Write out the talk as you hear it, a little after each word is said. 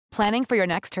Planning for your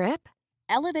next trip?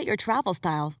 Elevate your travel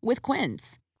style with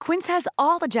Quince. Quince has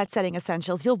all the jet-setting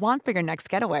essentials you'll want for your next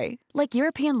getaway, like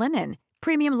European linen,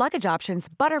 premium luggage options,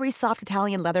 buttery soft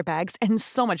Italian leather bags, and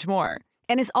so much more.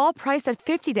 And is all priced at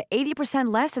 50 to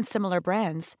 80% less than similar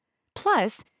brands.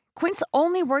 Plus, Quince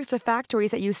only works with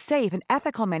factories that use safe and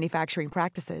ethical manufacturing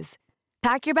practices.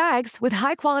 Pack your bags with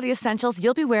high-quality essentials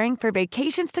you'll be wearing for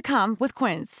vacations to come with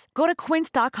Quince. Go to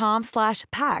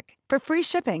quince.com/pack for free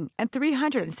shipping and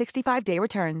 365-day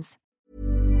returns.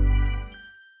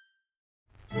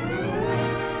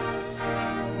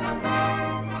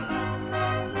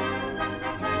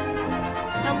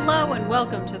 Hello and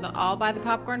welcome to the All by the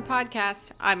Popcorn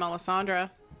podcast. I'm Alessandra.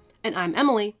 And I'm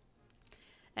Emily.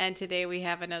 And today we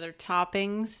have another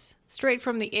toppings straight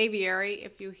from the aviary.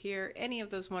 If you hear any of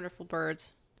those wonderful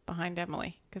birds behind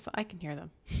Emily, because I can hear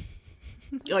them.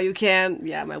 Oh, you can?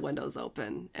 Yeah, my window's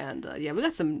open. And yeah, we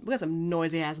got some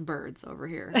noisy ass birds over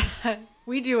here.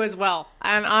 We do as well.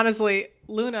 And honestly,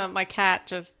 Luna, my cat,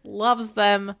 just loves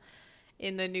them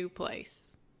in the new place.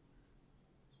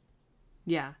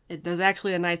 Yeah, there's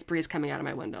actually a nice breeze coming out of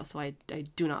my window, so I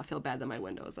do not feel bad that my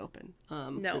window is open.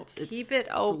 No, keep it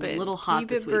open. It's a little hot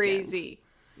this weekend. Keep it breezy.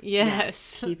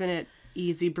 Yes. Yeah, keeping it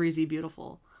easy, breezy,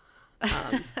 beautiful.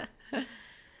 But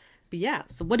yeah,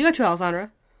 so what do you up to,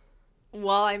 Alessandra?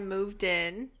 Well, I moved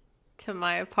in to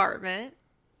my apartment.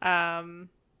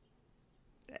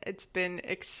 It's been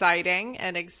exciting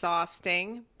and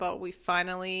exhausting, but we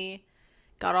finally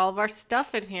got all of our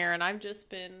stuff in here, and I've just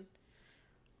been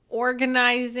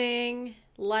organizing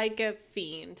like a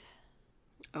fiend.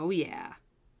 Oh yeah.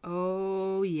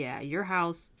 Your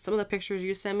house, some of the pictures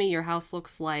you sent me, your house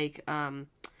looks like they're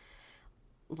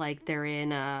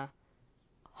in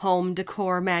home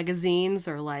decor magazines,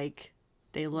 or like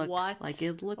they look like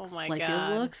it looks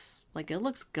it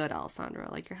looks good, Alessandra.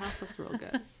 Like your house looks real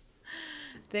good.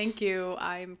 Thank you.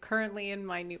 I'm currently in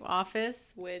my new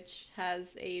office, which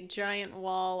has a giant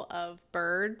wall of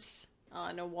birds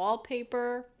on a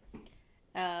wallpaper.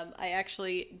 I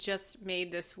actually just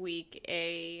made this week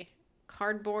a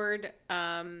cardboard,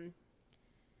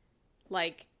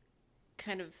 like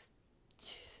kind of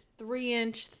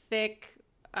 3-inch thick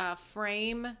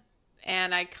frame,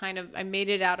 and I made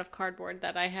it out of cardboard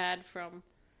that I had from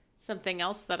something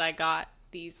else that I got.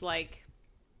 These like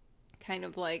kind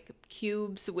of like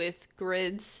cubes with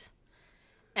grids,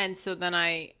 and so then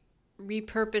I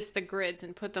repurposed the grids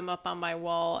and put them up on my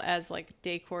wall as like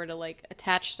decor to like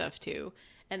attach stuff to,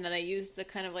 and then I used the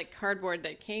kind of like cardboard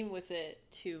that came with it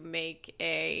to make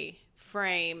a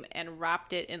frame and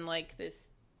wrapped it in like this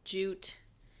jute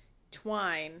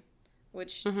twine,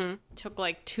 which took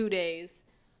like 2 days,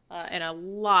 and a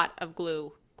lot of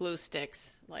glue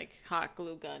sticks, like hot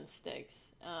glue gun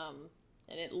sticks,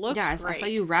 and it looks great. I saw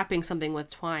you wrapping something with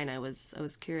twine. I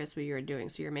was curious what you were doing.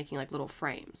 So you're making like little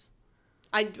frames.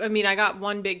 I mean, I got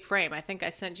one big frame. I think I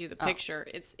sent you the picture.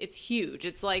 Oh. It's huge.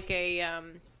 It's like a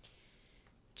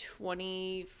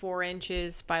 24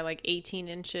 inches by like 18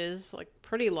 inches, like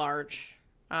pretty large.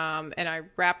 And I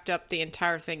wrapped up the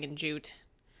entire thing in jute.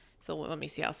 So let me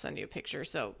see. I'll send you a picture.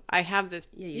 So I have this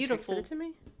beautiful. You texted it to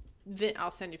me?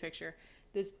 I'll send you a picture.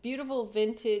 This beautiful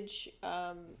vintage,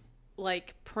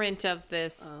 like print of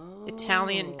this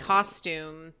Italian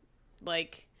costume,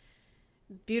 like.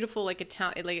 Beautiful, like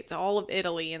Italian, like it's all of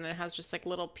Italy, and then it has just like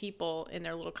little people in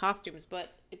their little costumes,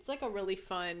 but it's like a really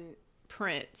fun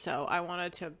print. So I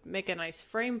wanted to make a nice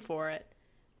frame for it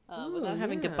without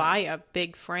having to buy a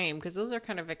big frame, because those are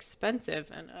kind of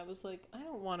expensive. And I was like, I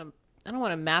don't want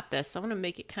to mat this. I want to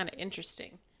make it kind of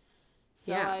interesting.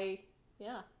 So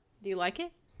do you like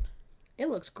it? It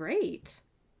looks great.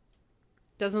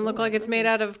 Doesn't look like it's made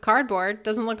out of cardboard.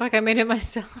 Doesn't look like I made it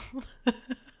myself.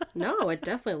 No, it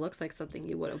definitely looks like something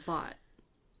you would have bought.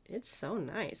 It's so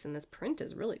nice, and this print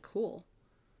is really cool.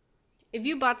 If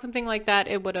you bought something like that,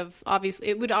 it would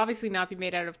obviously not be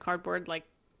made out of cardboard. Like,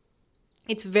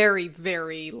 it's very,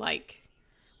 very like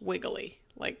wiggly.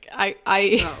 Like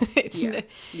it's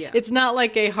not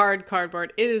like a hard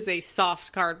cardboard. It is a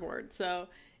soft cardboard. So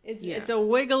it's a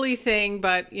wiggly thing,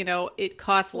 but you know, it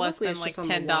costs less than like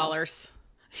 $10.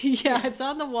 Yeah, it's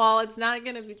on the wall. It's not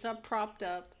propped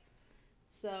up.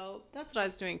 So that's what I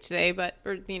was doing today,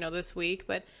 this week.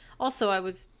 But also I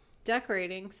was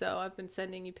decorating, so I've been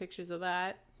sending you pictures of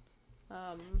that.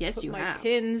 Yes, you have.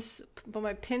 Put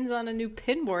my pins on a new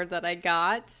pin board that I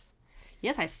got.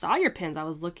 Yes, I saw your pins. I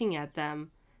was looking at them.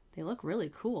 They look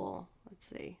really cool. Let's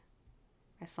see.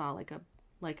 I saw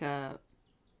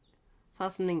saw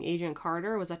something Agent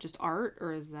Carter. Was that just art,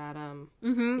 or is that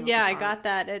Yeah, I got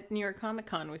that at New York Comic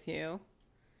Con with you.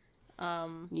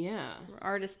 Yeah.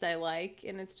 Artist I like,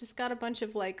 and it's just got a bunch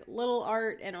of like little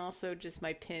art and also just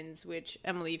my pins, which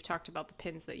Emily, you've talked about the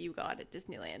pins that you got at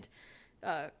Disneyland.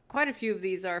 Quite a few of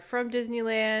these are from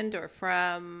Disneyland or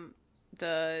from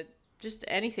just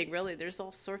anything really. There's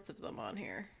all sorts of them on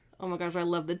here. Oh my gosh, I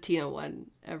love the Tina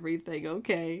one. Everything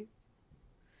okay.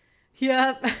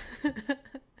 Yep.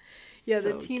 Yeah,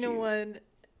 So the Tina cute. one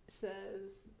says,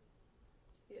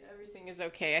 yeah, everything is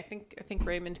okay. I think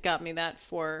Raymond got me that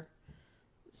for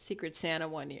Secret Santa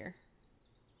one year.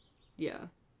 Yeah.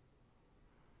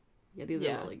 Yeah, these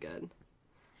are really good.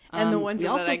 And the ones we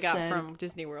that also I got said- from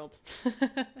Disney World.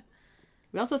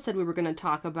 We also said we were going to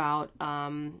talk about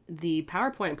the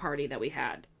PowerPoint party that we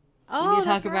had. Oh, talk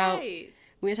that's about- right.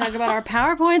 We talk about our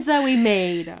PowerPoints that we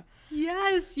made.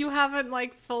 Yes, you haven't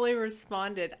like fully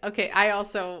responded. Okay, I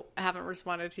also haven't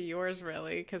responded to yours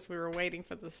really because we were waiting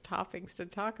for this toppings to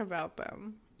talk about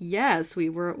them. Yes, we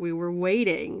were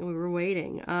waiting. We were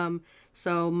waiting.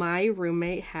 So my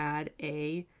roommate had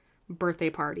a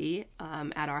birthday party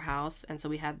at our house, and so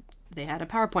they had a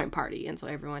PowerPoint party, and so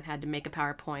everyone had to make a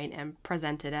PowerPoint and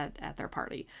present it at their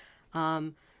party.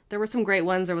 There were some great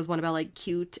ones. There was one about like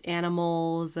cute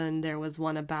animals, and there was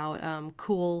one about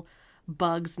cool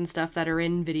bugs and stuff that are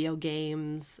in video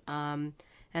games. And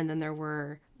then there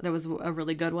was a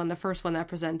really good one. The first one that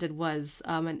presented was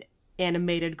an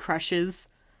animated crushes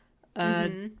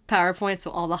PowerPoint.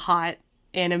 So all the hot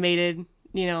animated,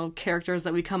 characters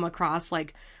that we come across,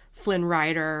 like Flynn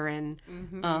Rider and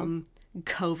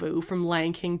Kovu from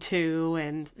Lion King 2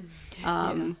 and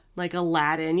like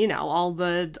Aladdin, all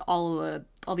the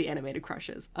animated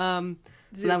crushes. So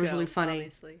that was really funny.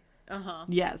 Obviously.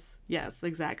 Yes,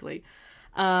 exactly.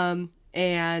 And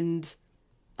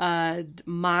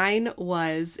mine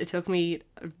was, it took me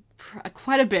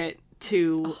quite a bit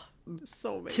to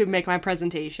make my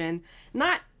presentation.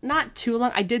 Not too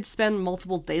long. I did spend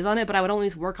multiple days on it, but I would only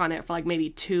work on it for like maybe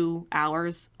 2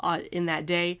 hours in that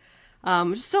day,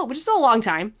 which is still a long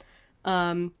time.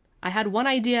 I had one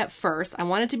idea at first. I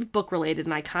wanted it to be book related,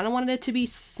 and I kind of wanted it to be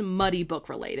smutty book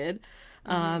related.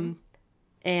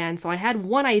 And so I had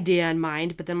one idea in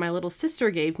mind, but then my little sister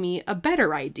gave me a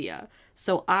better idea.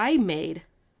 So I made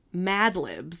Mad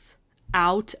Libs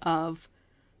out of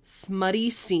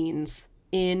smutty scenes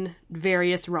in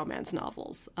various romance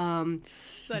novels.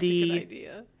 Such a good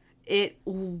idea. It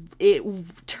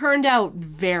turned out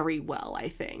very well, I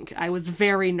think. I was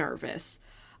very nervous.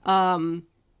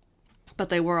 But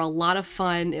they were a lot of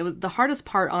fun. It was the hardest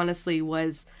part, honestly,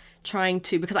 was trying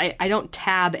to, because I don't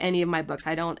tab any of my books.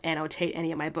 I don't annotate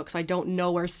any of my books, so I don't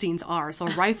know where scenes are. So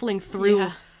rifling through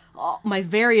all my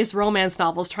various romance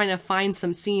novels, trying to find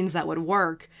some scenes that would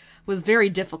work was very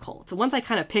difficult. So once I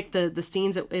kind of picked the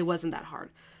scenes, it wasn't that hard.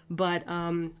 But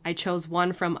I chose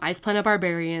one from Ice Planet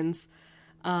Barbarians,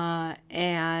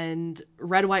 and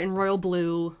Red, White, and Royal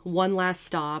Blue, One Last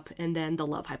Stop, and then The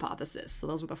Love Hypothesis. So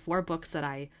those were the 4 books that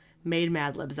I made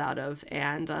Mad Libs out of,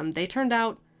 and they turned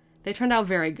out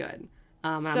very good.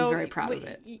 I'm very proud of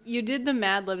it. You did the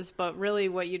Mad Libs, but really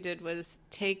what you did was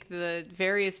take the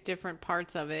various different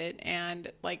parts of it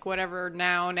and like whatever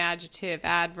noun, adjective,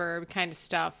 adverb kind of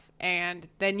stuff, and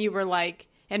then you were like,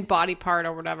 and body part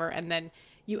or whatever, and then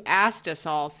you asked us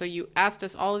all. So you asked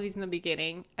us all of these in the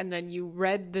beginning, and then you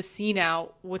read the scene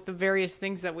out with the various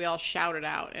things that we all shouted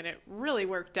out, and it really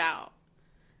worked out.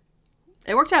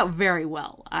 It worked out very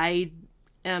well. I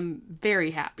am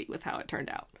very happy with how it turned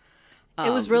out. It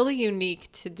was really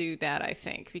unique to do that, I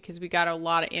think, because we got a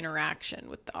lot of interaction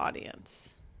with the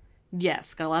audience.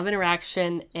 Yes, got a lot of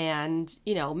interaction, and,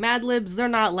 Mad Libs, they're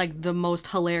not, like, the most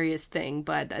hilarious thing,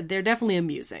 but they're definitely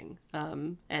amusing.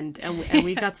 And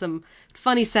we got some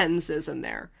funny sentences in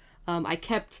there. I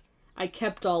kept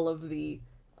all of the,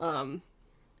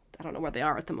 I don't know where they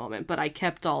are at the moment, but I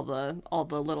kept all the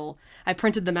little, I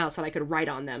printed them out so that I could write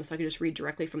on them, so I could just read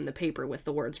directly from the paper with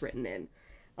the words written in.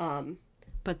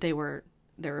 But they were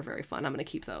very fun. I'm going to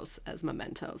keep those as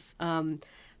mementos.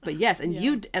 But yes,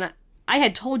 and I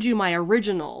had told you my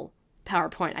original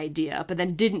PowerPoint idea, but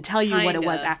then didn't tell you what it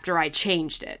was after I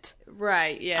changed it.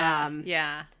 Right, yeah,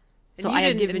 yeah. And so you I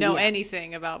didn't had even know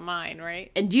anything about mine,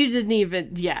 right? And you didn't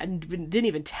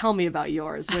even tell me about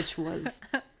yours, which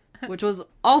was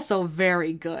also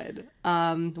very good.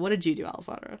 What did you do,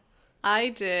 Alessandra? I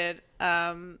did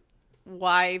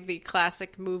why the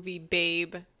classic movie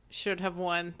Babe should have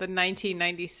won the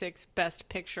 1996 Best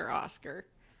Picture Oscar.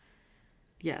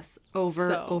 Yes, over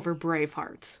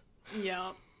Braveheart.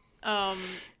 Yeah.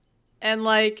 And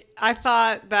like I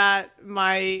thought that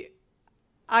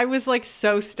I was like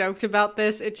so stoked about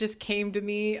this. It just came to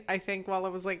me, I think, while I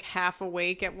was like half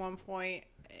awake at one point,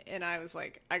 And I was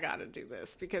like, I gotta do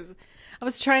this because I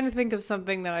was trying to think of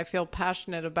something that I feel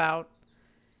passionate about.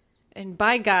 And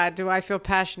by God, do I feel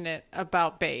passionate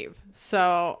about Babe.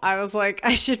 So I was like,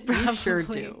 I should probably. You sure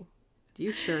do.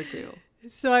 You sure do.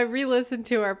 So I re-listened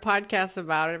to our podcast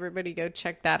about it. Everybody go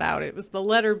check that out. It was the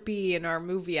letter B in our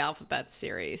movie alphabet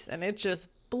series. And it just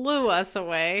blew us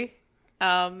away.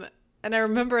 And I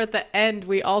remember at the end,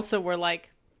 we also were like,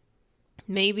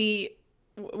 maybe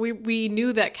we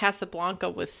knew that Casablanca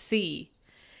was C.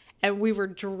 And we were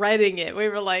dreading it. We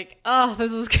were like, oh,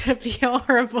 this is going to be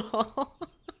horrible.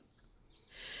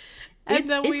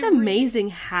 It's amazing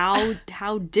how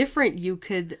different you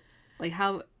could, like,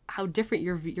 how different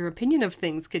your opinion of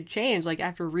things could change, like,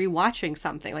 after rewatching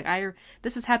something. Like,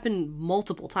 this has happened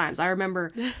multiple times. I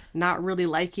remember not really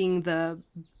liking the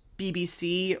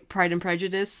BBC Pride and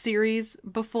Prejudice series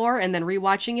before, and then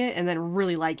rewatching it, and then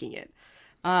really liking it.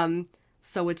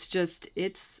 So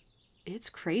it's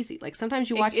crazy. Like, sometimes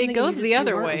you watch something, it goes the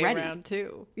other way ready. around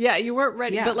too. Yeah, you weren't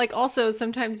ready. Yeah. But like, also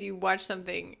sometimes you watch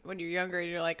something when you're younger and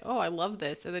you're like, oh, I love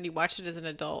this, and then you watch it as an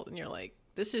adult and you're like,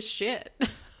 this is shit.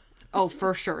 Oh,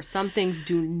 for sure. Some things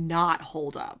do not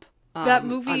hold up. That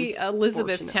movie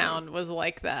Elizabethtown was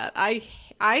like that. I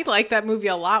liked that movie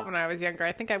a lot when I was younger.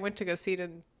 I think I went to go see it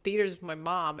in theaters with my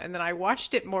mom, and then I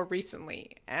watched it more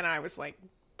recently, and I was like,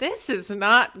 this is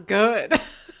not good.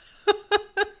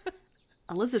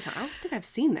 Elizabeth, I don't think I've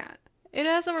seen that. It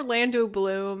has Orlando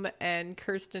Bloom and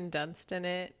Kirsten Dunst in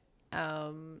it.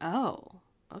 Oh,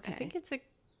 okay. I think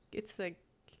it's a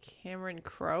Cameron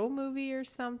Crowe movie or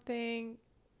something,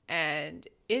 and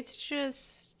it's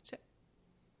just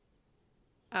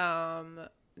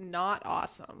not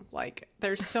awesome. Like,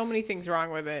 there's so many things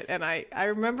wrong with it, and I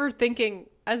remember thinking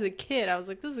as a kid, I was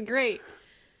like, this is great,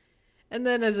 and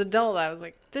then as an adult, I was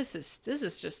like, this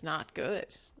is just not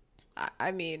good.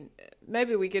 I mean,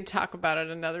 maybe we could talk about it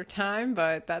another time,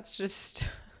 but that's just...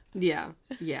 Yeah.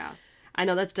 I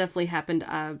know that's definitely happened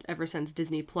ever since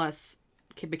Disney Plus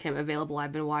became available.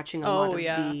 I've been watching a lot of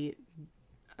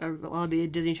the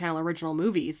Disney Channel original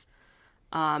movies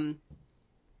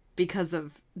because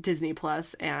of Disney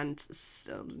Plus, and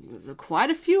so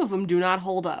quite a few of them do not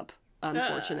hold up,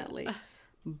 unfortunately.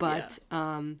 But,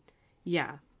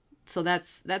 yeah. So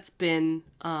that's been...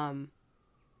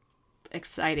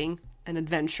 exciting, an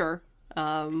adventure, but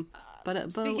a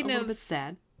little bit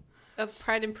sad. Of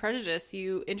Pride and Prejudice,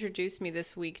 you introduced me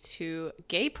this week to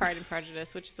Gay Pride and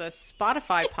Prejudice, which is a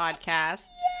Spotify podcast,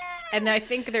 and I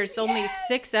think there's only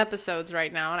 6 episodes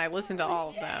right now, and I listened to all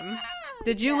of them.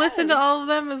 Did you listen to all of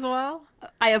them as well?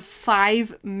 I have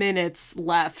 5 minutes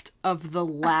left of the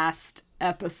last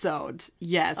episode.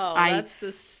 Yes, that's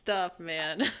the stuff,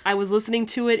 man. I was listening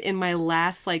to it in my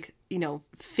last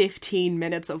 15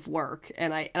 minutes of work,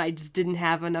 and I just didn't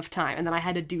have enough time, and then I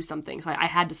had to do something, so I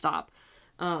had to stop.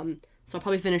 So I'll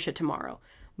probably finish it tomorrow,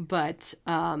 but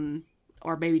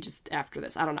or maybe just after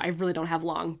this. I don't know. I really don't have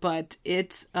long, but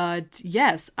it's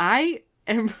yes, I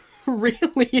am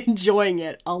really enjoying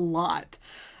it a lot.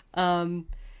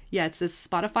 Yeah, it's this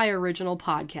Spotify original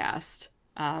podcast.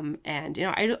 And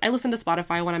I listen to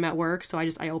Spotify when I'm at work, so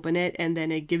I open it, and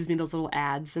then it gives me those little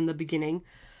ads in the beginning.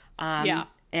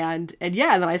 And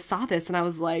then I saw this and I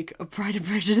was like, Pride and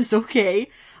Prejudice, okay.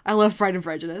 I love Pride and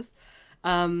Prejudice.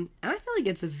 And I feel like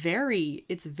it's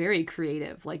very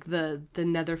creative. Like the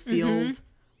Netherfield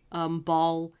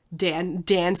ball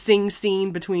dancing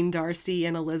scene between Darcy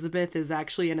and Elizabeth is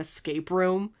actually an escape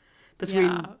room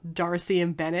between Darcy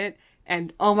and Bennett.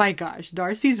 And oh my gosh,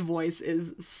 Darcy's voice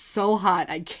is so hot,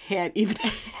 I can't even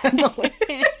handle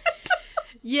it.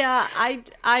 Yeah,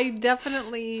 I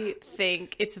definitely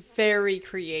think it's very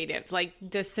creative. Like,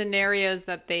 the scenarios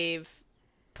that they've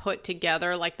put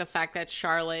together, like the fact that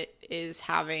Charlotte is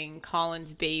having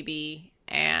Colin's baby,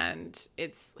 and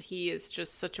he is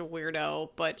just such a weirdo,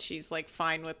 but she's like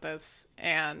fine with this,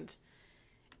 and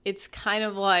it's kind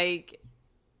of like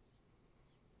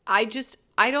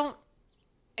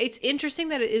it's interesting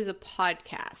that it is a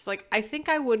podcast. Like, I think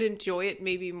I would enjoy it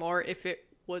maybe more if it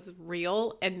was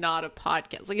real and not a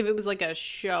podcast. Like, if it was like a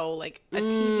show, like a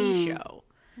TV show.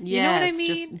 You know what I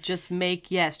mean? Just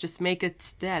make a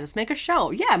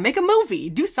show. Yeah, make a movie.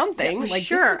 Do something. Yeah, like,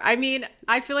 sure. I mean,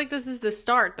 I feel like this is the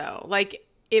start, though. Like,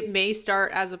 it may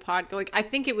start as a podcast. Like, I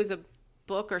think it was a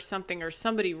book or something, or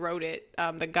somebody wrote it,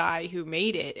 the guy who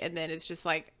made it, and then it's just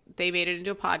like they made it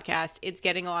into a podcast. It's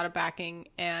getting a lot of backing,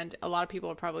 and a lot of people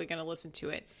are probably going to listen to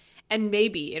it, and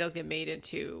maybe it'll get made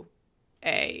into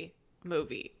a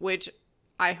movie, which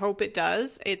I hope it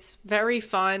does. It's very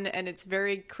fun and it's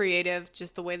very creative,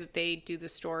 just the way that they do the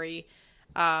story.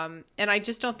 And I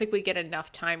just don't think we get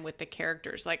enough time with the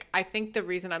characters. Like, I think the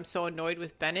reason I'm so annoyed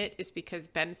with Bennett is because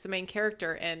Bennett's the main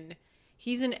character and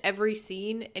he's in every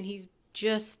scene and he's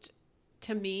just,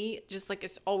 to me, just like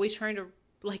is always trying to,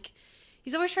 like,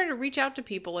 he's always trying to reach out to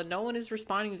people and no one is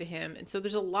responding to him. And so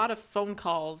there's a lot of phone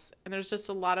calls and there's just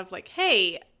a lot of like,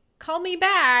 hey, call me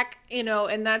back, you know,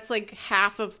 and that's like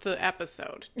half of the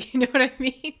episode. You know what I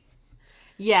mean?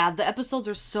 Yeah, the episodes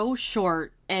are so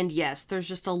short, and yes, there's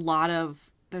just a lot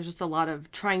of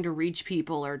trying to reach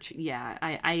people, or yeah,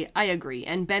 I agree.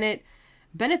 And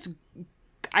Bennett's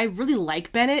I really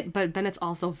like Bennett, but Bennett's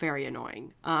also very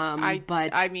annoying.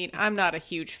 I mean, I'm not a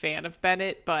huge fan of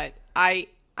Bennett, but I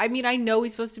mean, I know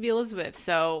he's supposed to be Elizabeth,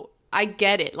 so I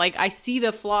get it. Like, I see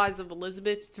the flaws of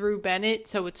Elizabeth through Bennett,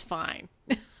 so it's fine.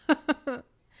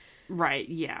 Right,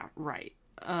 yeah, right.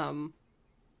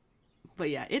 But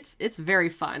yeah, it's very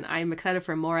fun. I'm excited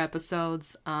for more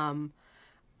episodes.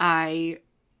 I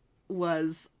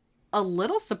was a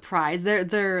little surprised.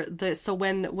 So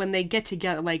when they get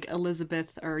together, like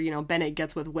Elizabeth or, you know, Bennett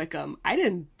gets with Wickham, I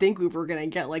didn't think we were gonna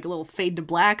get like a little fade to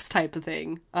blacks type of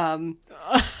thing. And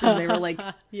they were like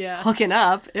hooking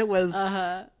up. It was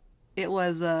a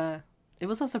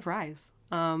surprise.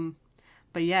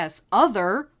 But yes,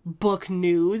 other book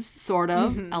news, sort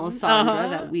of, Alessandra,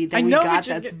 that we got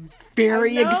that's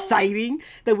very exciting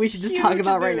that we should just talk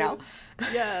about right now.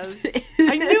 Yes.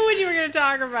 I knew what you were going to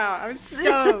talk about. I was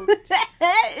stoked.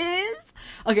 It is?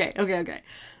 Okay.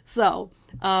 So,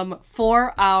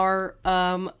 for our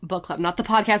book club, not the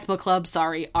podcast book club,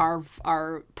 sorry, our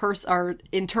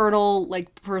internal,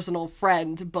 like, personal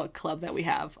friend book club that we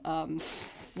have,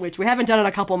 which we haven't done in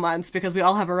a couple months because we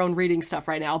all have our own reading stuff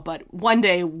right now, but one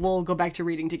day we'll go back to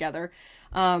reading together.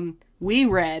 We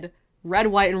read Red,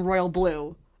 White, and Royal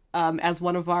Blue as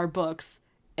one of our books,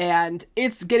 and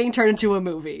it's getting turned into a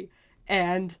movie.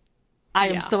 And I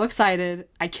am so excited.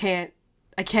 I can't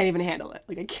even handle it.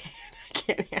 Like, I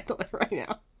can't handle it right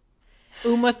now.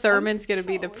 Uma Thurman's going to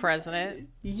be the president.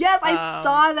 Yes, I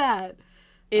saw that.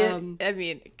 I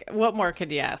mean, what more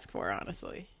could you ask for,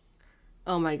 honestly?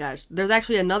 Oh my gosh. There's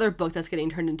actually another book that's getting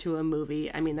turned into a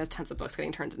movie. I mean, there's tons of books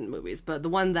getting turned into movies, but the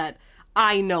one that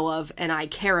I know of and I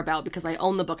care about because I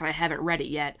own the book and I haven't read it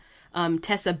yet,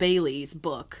 Tessa Bailey's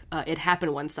book, It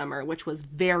Happened One Summer, which was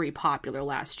very popular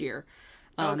last year.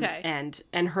 Okay.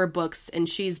 And her books, and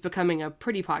she's becoming a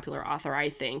pretty popular author, I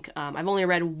think. I've only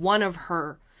read one of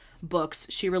her books.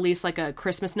 She released like a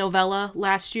Christmas novella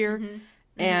last year. Mm-hmm.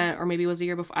 And or maybe it was a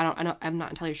year before. I'm not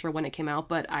entirely sure when it came out,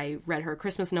 but I read her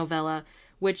Christmas novella,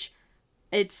 which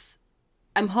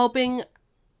I'm hoping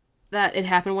that It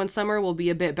Happened One Summer will be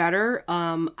a bit better.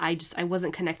 I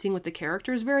wasn't connecting with the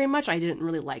characters very much. I didn't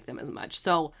really like them as much.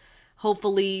 So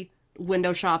hopefully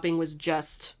window shopping was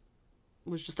just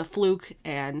a fluke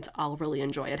and I'll really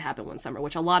enjoy It Happened One Summer,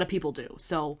 which a lot of people do.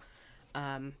 So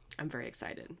I'm very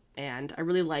excited. And I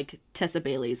really like Tessa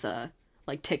Bailey's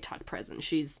like TikTok presence.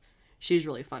 She's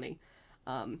really funny.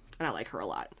 And I like her a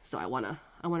lot. So I wanna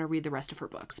read the rest of her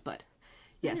books. But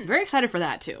yes, very excited for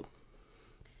that too.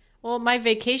 Well, my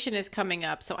vacation is coming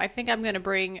up, so I think I'm going to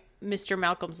bring Mr.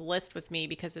 Malcolm's List with me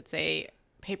because it's a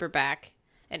paperback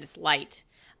and it's light.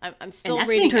 I'm still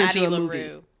reading Addie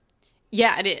LaRue.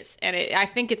 Yeah, it is. And I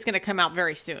think it's going to come out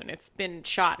very soon. It's been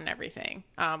shot and everything.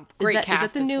 Great cast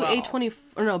is that the new well. A20,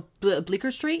 or no,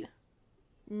 Bleecker Street?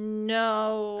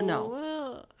 No.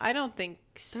 Well, I don't think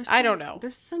so. I don't know.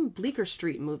 There's some Bleecker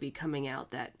Street movie coming out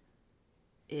that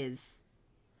has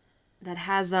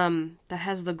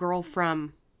the girl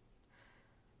from,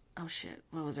 oh shit,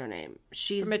 what was her name?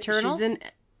 From Eternals?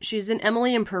 She's in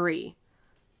Emily and Paris.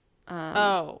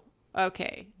 Oh,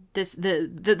 okay. This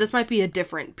might be a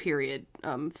different period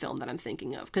film that I'm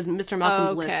thinking of, because Mr.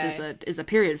 Malcolm's List is a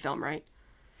period film, right?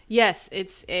 Yes,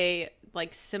 it's a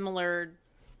like similar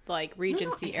like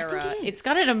Regency era. It's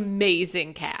got an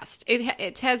amazing cast.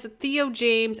 It has Theo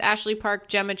James, Ashley Park,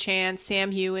 Gemma Chan,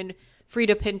 Sam Heughan,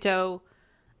 Frida Pinto.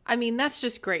 I mean, that's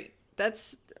just great.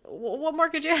 That's what more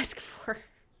could you ask for?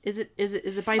 Is it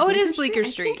by Bleecker Street? It is Bleecker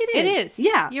Street. I think it is. It is.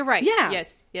 Yeah. You're right. Yeah.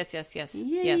 Yes. Yeah.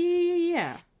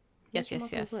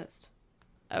 Yes. List.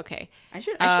 Okay. I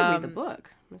should read the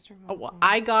book. Mr. Well,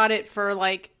 I got it for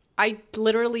like, I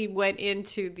literally went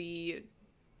into the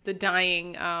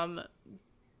dying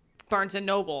Barnes and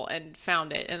Noble and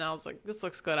found it, and I was like, this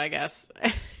looks good, I guess.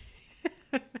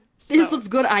 This looks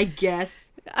good, I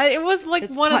guess. It was like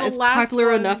It's one of the it's last popular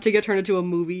ones. enough to get turned into a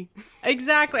movie.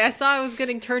 Exactly. I saw it was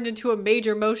getting turned into a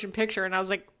major motion picture, and I was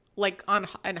like on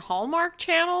Hallmark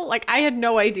Channel. Like, I had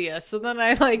no idea. So then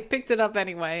I like picked it up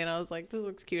anyway, and I was like, this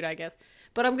looks cute, I guess.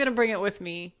 But I'm gonna bring it with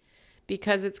me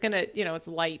because it's gonna, it's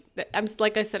light.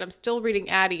 Like I said, I'm still reading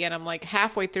Addie, and I'm like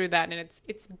halfway through that, and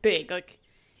it's big. Like,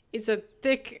 it's a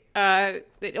thick.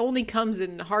 It only comes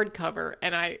in hardcover,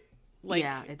 and I like.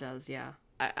 Yeah, it does. Yeah.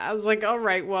 I was like, all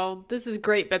right, well, this is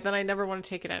great, but then I never want to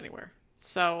take it anywhere.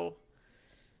 So,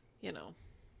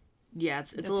 Yeah,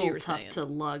 it's a That's what you little were tough saying.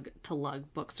 to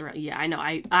lug books around. Yeah, I know.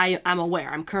 I'm aware.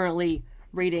 I'm currently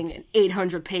reading an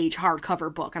 800-page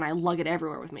hardcover book, and I lug it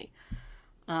everywhere with me.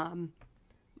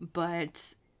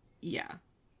 But yeah,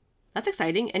 that's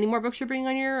exciting. Any more books you're bringing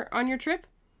on your trip?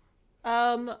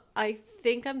 I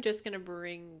think I'm just gonna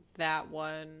bring that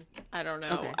one. I don't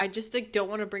know. Okay. I just don't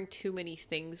want to bring too many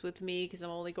things with me because I'm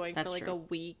only going That's for like true. a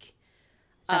week.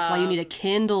 That's why you need a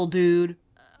Kindle, dude.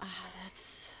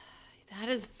 That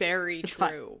is very It's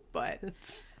true, but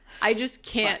I just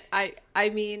can't. I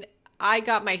mean, I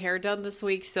got my hair done this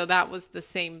week, so that was the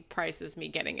same price as me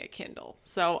getting a Kindle.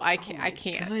 So I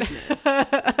can't. Goodness.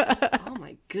 Oh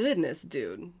my goodness,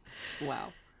 dude.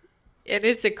 Wow. And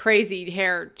it's a crazy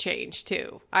hair change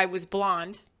too. I was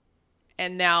blonde,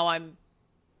 and now I'm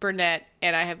brunette,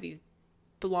 and I have these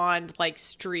blonde like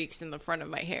streaks in the front of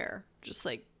my hair, just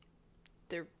like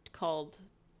they're called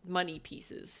money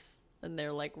pieces, and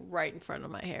they're like right in front of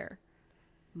my hair.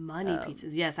 Money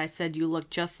pieces. Yes, I said you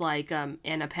look just like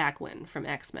Anna Paquin from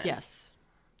X-Men. Yes,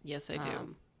 I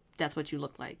do. That's what you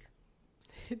look like.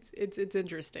 It's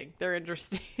interesting. They're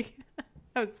interesting.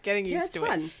 I was getting used it's to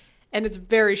fun. it, and it's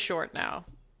very short now.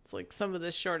 It's like some of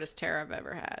the shortest hair I've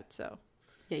ever had. So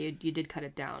Yeah, you did cut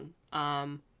it down.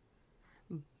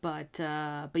 But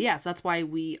yeah, so that's why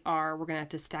we're gonna have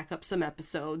to stack up some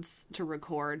episodes to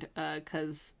record,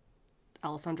 because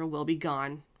Alessandra will be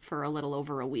gone for a little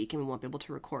over a week, and we won't be able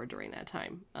to record during that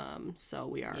time. So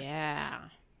we are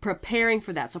preparing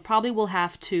for that. So probably we'll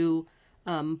have to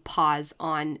pause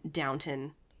on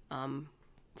Downton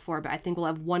for, but I think we'll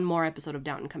have one more episode of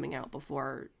Downton coming out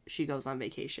before she goes on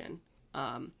vacation.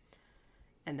 And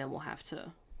then we'll have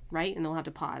to, right? And then we'll have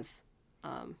to pause.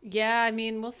 yeah, I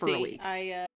mean, we'll For a see. week.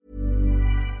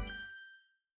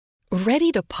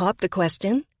 Ready to pop the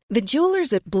question? The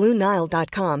jewelers at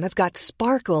BlueNile.com have got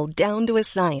sparkle down to a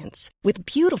science with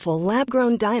beautiful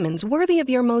lab-grown diamonds worthy of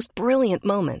your most brilliant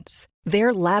moments.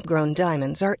 Their lab-grown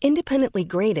diamonds are independently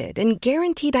graded and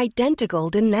guaranteed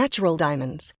identical to natural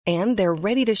diamonds, and they're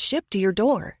ready to ship to your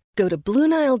door. Go to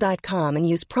BlueNile.com and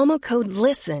use promo code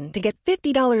LISTEN to get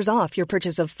 $50 off your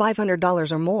purchase of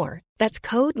 $500 or more. That's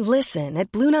code LISTEN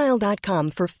at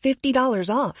BlueNile.com for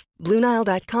 $50 off.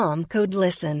 BlueNile.com, code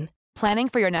LISTEN. Planning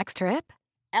for your next trip?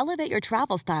 Elevate your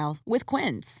travel style with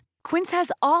Quince. Quince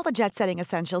has all the jet-setting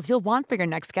essentials you'll want for your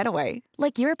next getaway,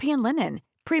 like European linen,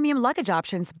 premium luggage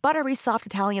options, buttery soft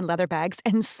Italian leather bags,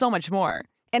 and so much more.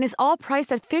 And is all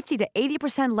priced at 50 to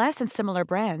 80% less than similar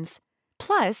brands.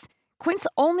 Plus, Quince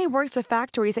only works with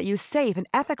factories that use safe and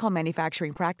ethical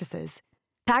manufacturing practices.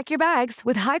 Pack your bags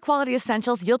with high-quality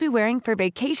essentials you'll be wearing for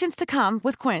vacations to come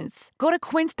with Quince. Go to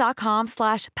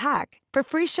quince.com/pack for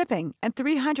free shipping and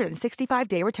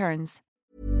 365-day returns.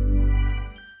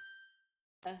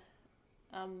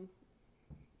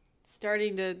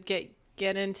 Starting to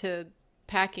get into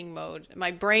packing mode.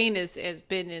 My brain has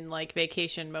been in like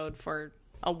vacation mode for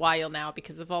a while now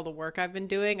because of all the work I've been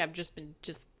doing. I've just been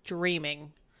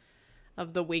dreaming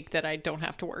of the week that I don't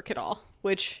have to work at all,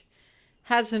 which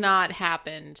has not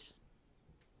happened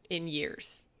in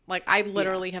years. Like, I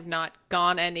literally have not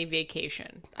gone on a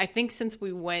vacation. I think since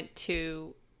we went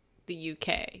to the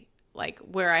UK, like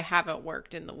where I haven't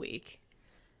worked in the week.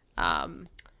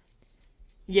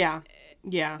 Yeah.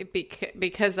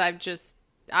 Because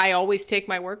I always take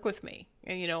my work with me,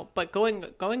 and but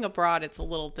going abroad, it's a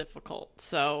little difficult.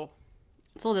 So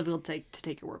It's a little difficult to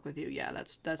take your work with you. Yeah,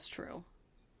 that's true.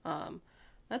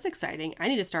 That's exciting. I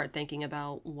need to start thinking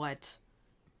about what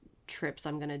trips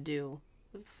I'm gonna do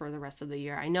for the rest of the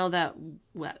year. I know that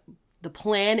the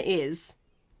plan is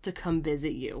to come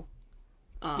visit you.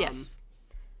 yes,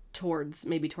 towards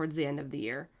the end of the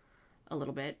year, a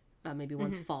little bit. Maybe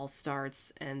once fall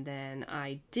starts, and then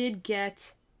I did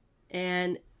get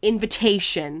an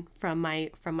invitation from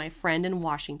my friend in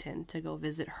Washington to go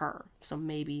visit her. So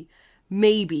maybe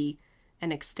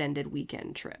an extended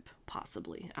weekend trip,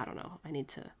 possibly. I don't know. I need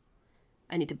to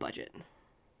budget.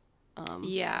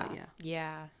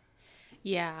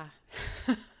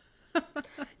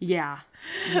 yeah.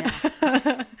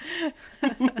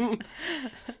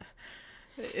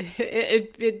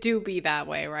 It do be that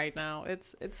way right now.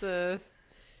 It's a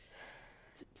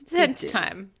tense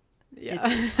time. Yeah.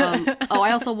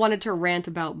 I also wanted to rant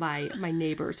about my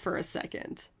neighbors for a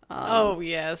second. Oh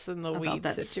yes, and the About weed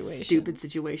that situation. stupid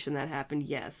situation that happened.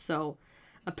 Yes. So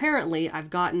apparently I've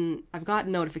gotten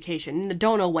notification.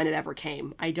 Don't know when it ever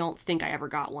came. I don't think I ever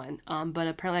got one. But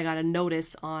apparently I got a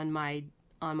notice on my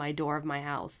door of my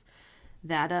house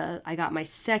that I got my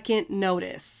second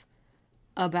notice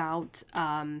about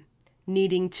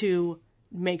needing to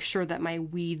make sure that my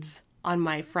weeds on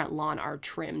my front lawn are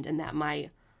trimmed and that my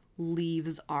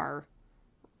leaves are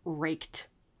raked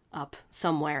up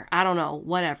somewhere. I don't know,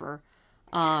 whatever.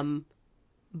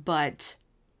 But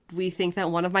we think that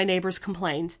one of my neighbors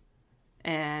complained,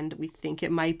 and we think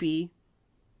it might be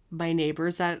my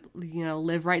neighbors that,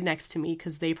 live right next to me,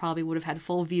 because they probably would have had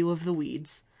full view of the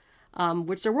weeds.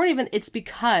 Which there weren't even, it's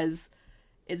because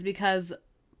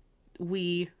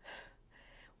we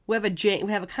have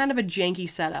a kind of a janky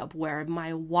setup where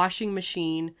my washing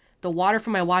machine, the water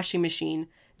from my washing machine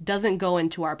doesn't go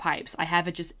into our pipes. I have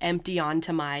it just empty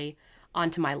onto my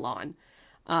lawn.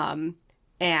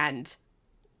 And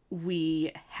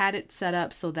we had it set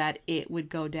up so that it would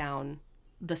go down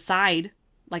the side.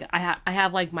 Like I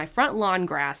have like my front lawn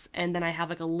grass, and then I have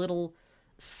like a little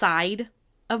side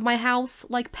of my house,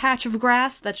 like patch of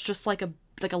grass that's just like a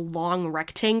long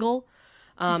rectangle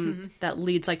that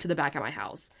leads like to the back of my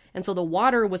house. And so the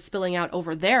water was spilling out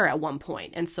over there at one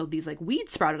point, and so these like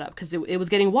weeds sprouted up because it was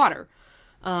getting water.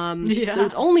 So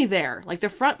it's only there. Like the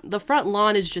front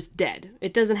lawn is just dead.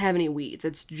 It doesn't have any weeds.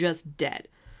 It's just dead.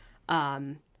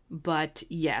 But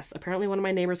yes, apparently one of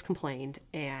my neighbors complained,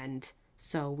 and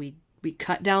so we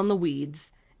cut down the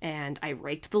weeds, and I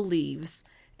raked the leaves,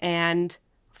 and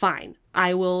fine,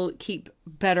 I will keep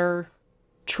better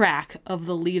track of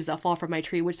the leaves that fall from my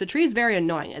tree, which the tree is very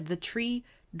annoying. The tree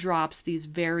drops these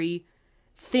very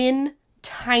thin,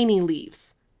 tiny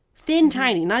leaves.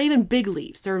 Tiny, not even big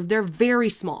leaves. They're very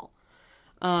small.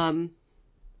 And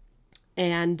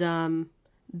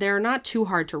they're not too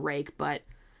hard to rake, but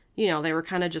they were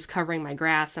kind of just covering my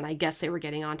grass, and I guess they were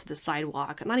getting onto the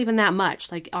sidewalk. Not even that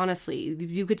much. Like, honestly,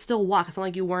 you could still walk. It's not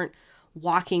like you weren't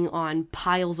walking on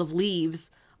piles of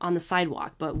leaves on the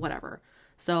sidewalk, but whatever.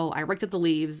 So I raked up the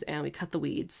leaves, and we cut the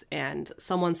weeds, and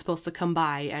someone's supposed to come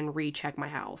by and recheck my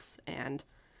house. And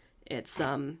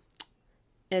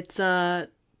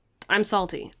I'm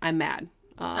salty. I'm mad.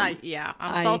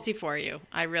 I'm salty for you.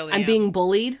 I really am. I'm being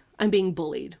bullied. I'm being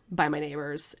bullied by my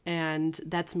neighbors, and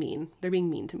that's mean. They're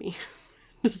being mean to me.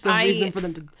 There's no reason for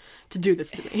them to do this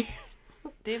to me.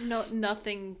 They have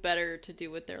nothing better to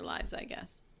do with their lives, I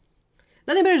guess.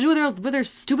 Nothing better to do with their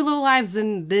stupid little lives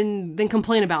than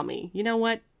complain about me. You know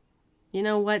what?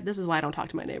 This is why I don't talk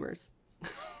to my neighbors.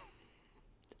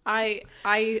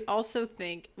 I also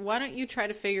think, why don't you try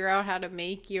to figure out how to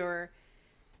make your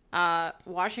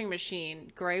washing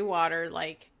machine gray water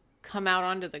like come out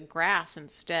onto the grass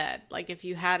instead? Like if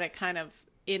you had it kind of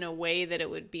in a way that it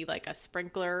would be like a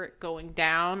sprinkler going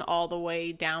down all the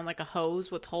way down, like a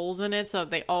hose with holes in it, so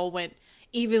they all went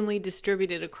evenly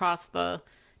distributed across the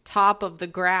top of the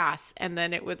grass, and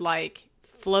then it would like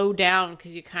flow down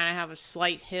because you kind of have a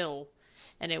slight hill,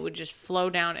 and it would just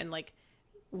flow down and like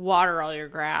water all your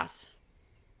grass.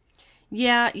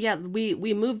 Yeah,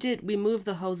 we moved it. We moved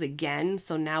the hose again,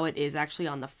 so now it is actually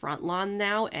on the front lawn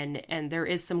now, and there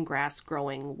is some grass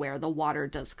growing where the water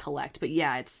does collect. But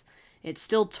yeah, it's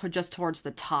still just towards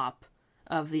the top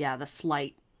of the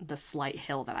slight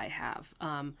hill that I have.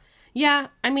 Yeah,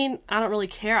 I mean, I don't really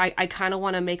care. I kind of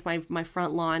want to make my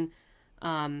front lawn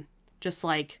just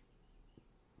like,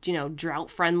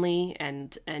 drought friendly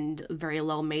and very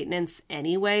low maintenance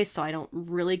anyway, so I don't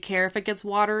really care if it gets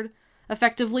watered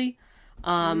effectively.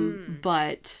 And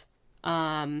that's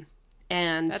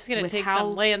going to take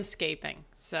some landscaping.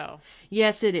 So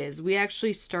yes, it is. We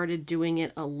actually started doing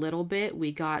it a little bit.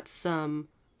 We got some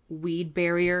weed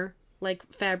barrier like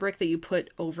fabric that you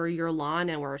put over your lawn,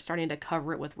 and we're starting to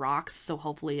cover it with rocks, so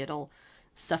hopefully it'll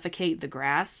suffocate the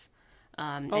grass.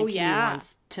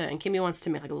 Kimmy wants to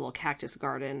make like a little cactus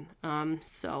garden.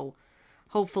 So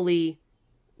hopefully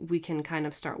we can kind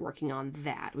of start working on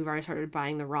that. We've already started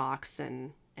buying the rocks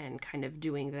and kind of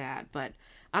doing that, but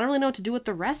I don't really know what to do with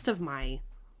the rest of my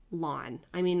lawn.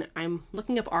 I mean, I'm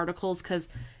looking up articles because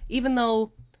even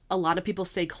though a lot of people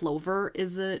say clover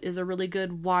is a really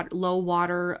good low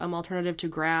water alternative to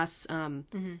grass,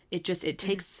 it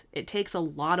takes a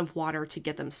lot of water to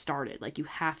get them started. Like you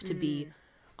have to be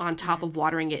on top of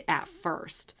watering it at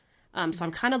first. So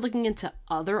I'm kind of looking into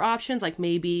other options, like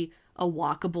maybe a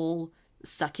walkable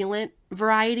succulent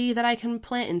variety that I can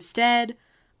plant instead.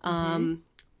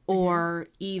 Or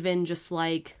even just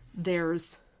like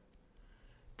there's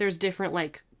different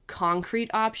like concrete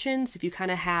options. If you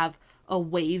kind of have a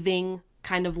waving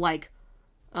kind of like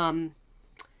not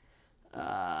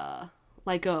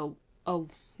like a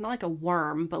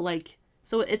worm, but like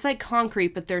So it's like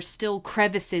concrete, but there's still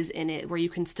crevices in it where you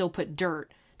can still put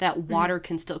dirt that water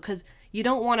can still, because you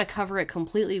don't want to cover it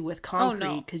completely with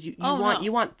concrete, because you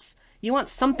want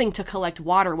something to collect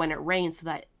water when it rains, so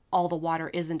that all the water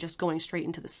isn't just going straight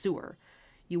into the sewer.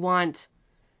 You want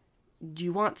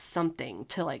something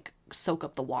to like soak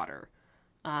up the water.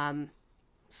 So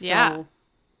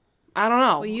I don't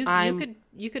know. Well,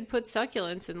 you could put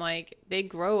succulents and like they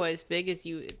grow as big as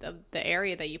the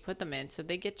area that you put them in, so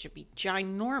they get to be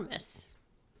ginormous.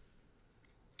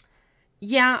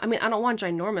 Yeah, I mean, I don't want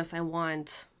ginormous. I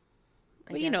want,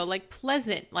 You know, like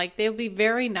pleasant. Like they'll be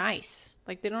very nice.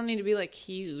 Like they don't need to be like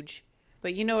huge,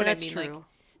 but you know what I mean. True. Like,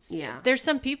 yeah, there's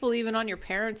some people even on your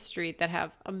parents' street that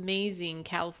have amazing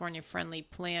California-friendly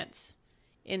plants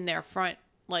in their front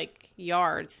like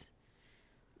yards.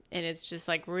 And it's just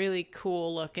like really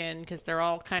cool looking because they're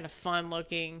all kind of fun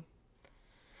looking.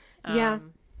 Yeah,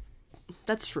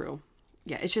 that's true.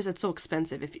 Yeah, it's so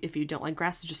expensive if you don't, like,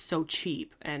 grass is just so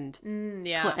cheap, and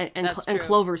and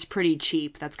clover's pretty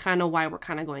cheap. That's kind of why we're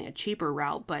kind of going a cheaper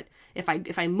route. But if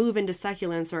I move into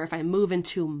succulents, or if I move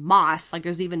into moss, like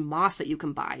there's even moss that you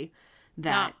can buy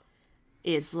that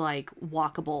is like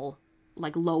walkable,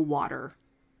 like low water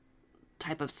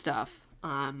type of stuff.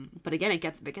 But again, it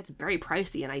gets very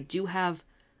pricey, and I do have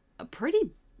a pretty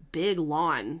big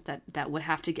lawn that would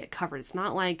have to get covered. It's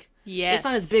not like it's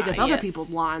not as big as other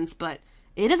people's lawns, but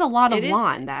it is a lot of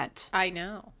lawn that I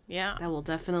know. Yeah, that will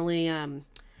definitely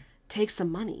take some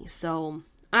money. So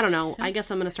I don't know. I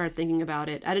guess I'm gonna start thinking about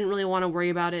it. I didn't really want to worry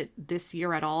about it this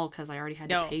year at all because I already had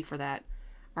to pay for that,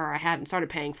 or I haven't started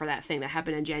paying for that thing that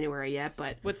happened in January yet.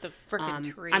 But with the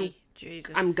frickin' tree.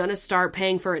 Jesus. I'm gonna start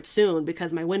paying for it soon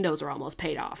because my windows are almost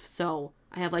paid off. So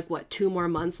I have like 2 more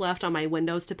months left on my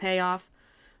windows to pay off,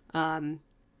 and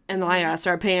then I gotta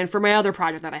start paying for my other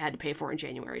project that I had to pay for in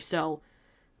January. So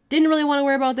didn't really want to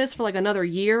worry about this for like another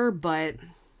year, but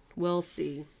we'll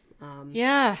see.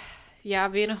 Yeah,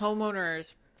 being a homeowner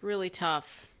is really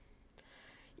tough.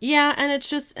 Yeah, and it's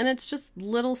just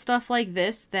little stuff like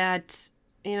this that,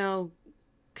 you know,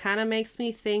 kind of makes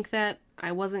me think that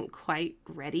I wasn't quite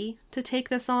ready to take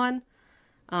this on.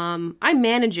 I'm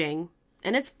managing,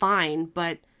 and it's fine,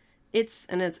 but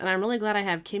and I'm really glad I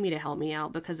have Kimmy to help me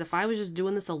out, because if I was just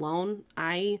doing this alone,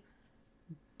 I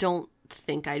don't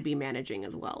think I'd be managing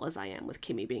as well as I am with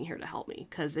Kimmy being here to help me,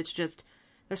 because it's just,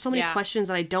 there's so many questions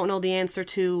that I don't know the answer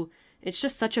to. It's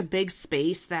just such a big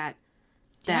space that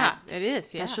it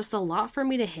is. Yeah, that's just a lot for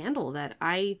me to handle, that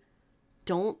I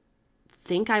don't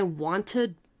think I want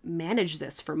to manage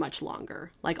this for much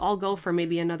longer. Like, I'll go for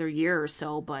maybe another year or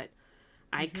so, but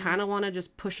I kind of want to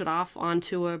just push it off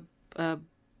onto a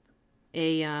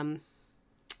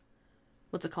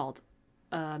what's it called?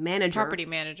 A property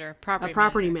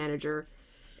manager,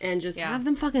 and just have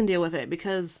them fucking deal with it,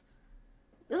 because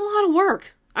there's a lot of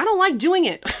work. I don't like doing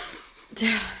it.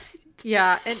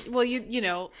 Yeah, and well, you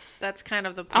know, that's kind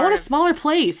of the part. I want a smaller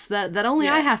place that only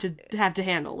I have to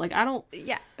handle. Like, I don't.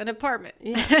 Yeah, an apartment.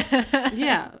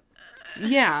 Yeah.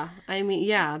 Yeah. I mean,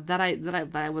 that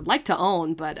I would like to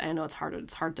own, but I know it's hard.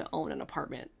 It's hard to own an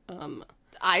apartment.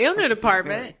 I own an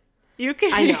apartment. You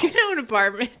can own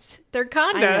apartments. They're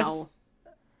condos.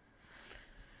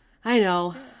 I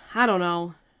know. I don't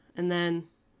know. And then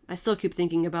I still keep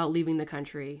thinking about leaving the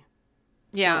country.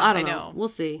 Yeah, so, I don't know. We'll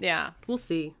see. Yeah, we'll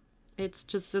see. It's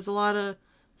a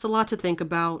lot to think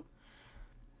about.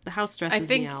 The house stresses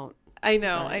me out. I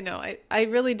know. I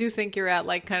really do think you're at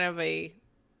like kind of a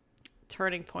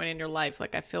turning point in your life.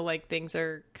 Like, I feel like things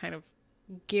are kind of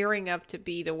gearing up to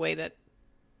be the way that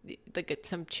like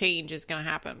some change is going to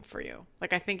happen for you.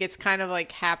 Like, I think it's kind of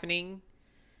like happening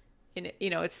in, you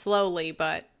know, it's slowly,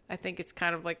 but I think it's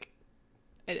kind of like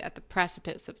at the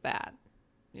precipice of that.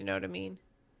 You know what I mean?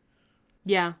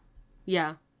 Yeah.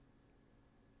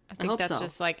 I think that's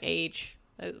just like age.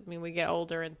 I mean, we get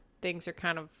older and things are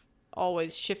kind of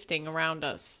always shifting around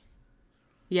us.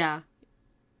 Yeah.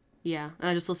 And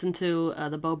I just listened to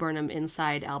the Bo Burnham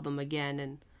Inside album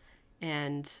again,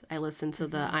 and I listened to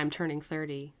the I'm Turning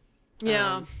 30.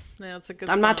 Yeah, that's a good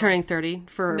I'm song. not turning 30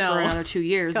 for another 2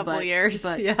 years. Couple years,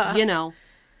 but yeah. You know,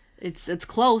 it's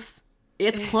close.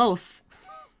 It's close.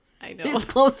 I know. It's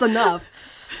close enough.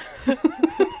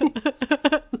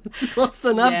 It's close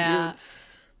enough,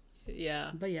 dude. Yeah.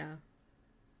 But yeah,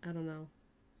 I don't know.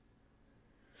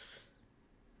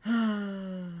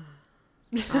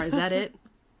 All right, is that it?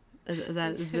 Is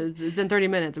that it's been 30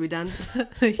 minutes? Are we done?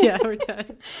 Yeah, we're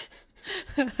done.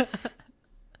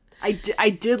 I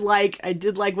did like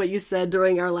what you said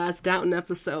during our last Downton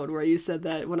episode, where you said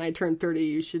that when I turn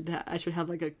 30, I should have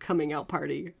like a coming out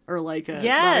party, or like not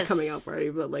a coming out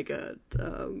party, but like a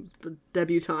the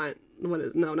debutante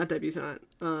No, not debutante.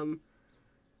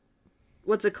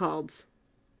 What's it called?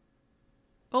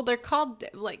 Well, they're called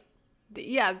like,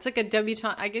 yeah, it's like a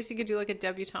debutante. I guess you could do like a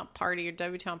debutante party or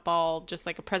debutante ball, just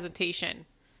like a presentation.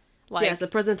 Like, yes, a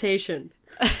presentation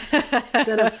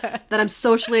that I'm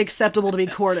socially acceptable to be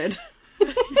courted.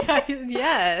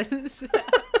 Yes.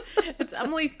 It's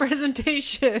Emily's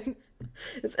presentation.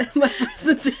 It's my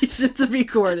presentation to be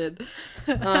courted.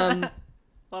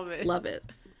 Love it. Love it.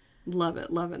 Loving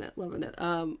it.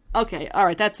 Okay, all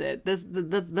right, that's it.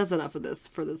 That's enough of this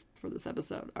for this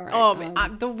episode. All right. Oh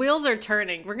man, the wheels are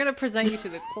turning. We're gonna present you to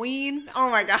the queen. Oh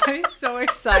my god, I'm so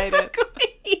excited.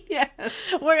 Queen, yes.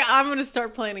 I'm gonna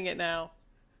start planning it now.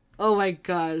 Oh my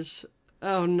gosh.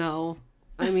 Oh no.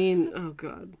 I mean, oh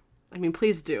god. I mean,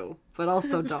 please do, but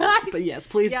also don't. But yes,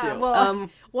 please do. Well,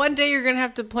 one day you're gonna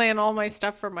have to plan all my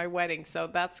stuff for my wedding,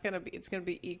 so it's gonna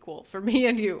be equal for me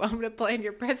and you. I'm gonna plan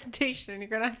your presentation, and you're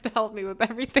gonna have to help me with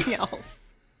everything else.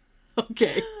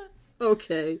 Okay.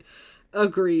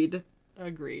 Agreed.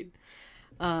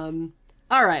 All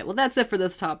right. Well, that's it for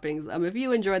this toppings. If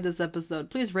you enjoyed this episode,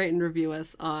 please rate and review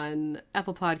us on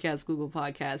Apple Podcasts, Google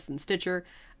Podcasts, and Stitcher.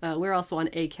 We're also on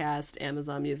Acast,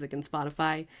 Amazon Music, and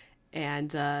Spotify.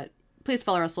 And please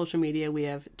follow our social media. We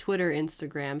have Twitter,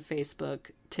 Instagram, Facebook,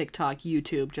 TikTok,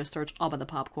 YouTube. Just search All by the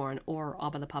Popcorn or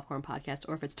All by the Popcorn Podcast.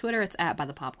 Or if it's Twitter, it's @by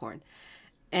the Popcorn.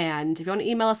 And if you want to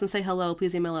email us and say hello,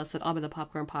 please email us at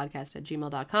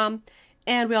allbythepopcornpodcast@gmail.com.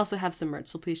 And we also have some merch,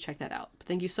 so please check that out. But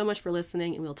thank you so much for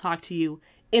listening, and we'll talk to you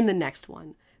in the next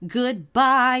one.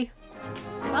 Goodbye.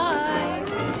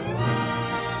 Bye.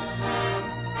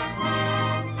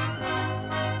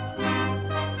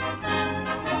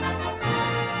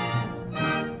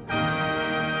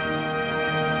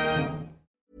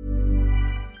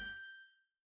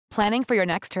 Planning for your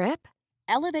next trip?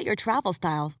 Elevate your travel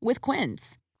style with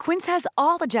Quince. Quince has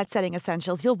all the jet-setting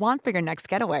essentials you'll want for your next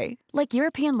getaway, like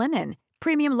European linen,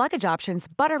 premium luggage options,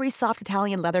 buttery soft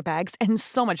Italian leather bags, and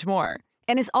so much more.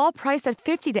 And is all priced at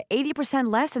 50 to 80%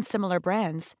 less than similar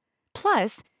brands.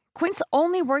 Plus, Quince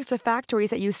only works with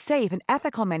factories that use safe and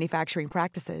ethical manufacturing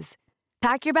practices.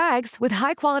 Pack your bags with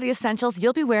high-quality essentials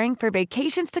you'll be wearing for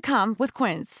vacations to come with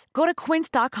Quince. Go to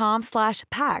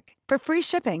quince.com/pack for free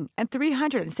shipping and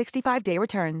 365-day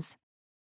returns.